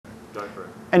Go for it.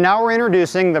 And now we're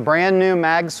introducing the brand new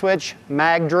Magswitch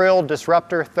MagDrill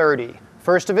Disruptor 30.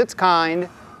 First of its kind,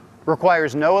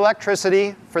 requires no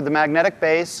electricity for the magnetic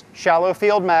base, shallow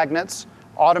field magnets,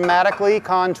 automatically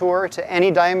contour to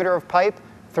any diameter of pipe,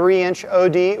 3-inch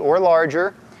OD or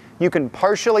larger. You can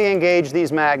partially engage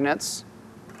these magnets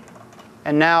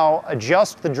and now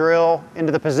adjust the drill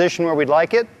into the position where we'd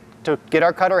like it to get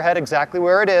our cutter head exactly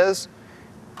where it is.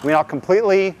 We now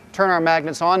completely turn our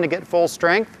magnets on to get full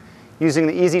strength. Using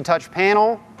the Easy Touch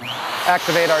panel,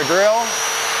 activate our drill.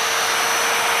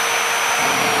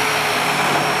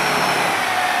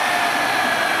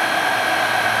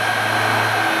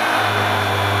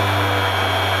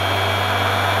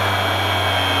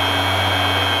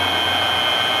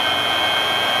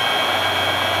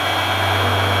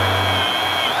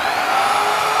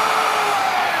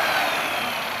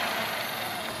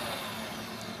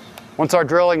 Once our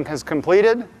drilling has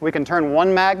completed, we can turn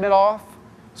one magnet off,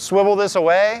 swivel this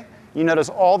away. You notice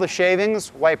all the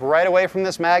shavings wipe right away from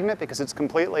this magnet because it's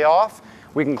completely off.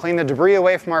 We can clean the debris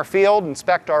away from our field,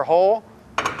 inspect our hole,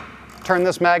 turn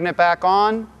this magnet back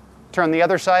on, turn the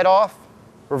other side off,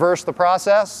 reverse the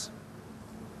process,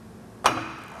 and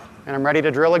I'm ready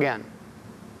to drill again.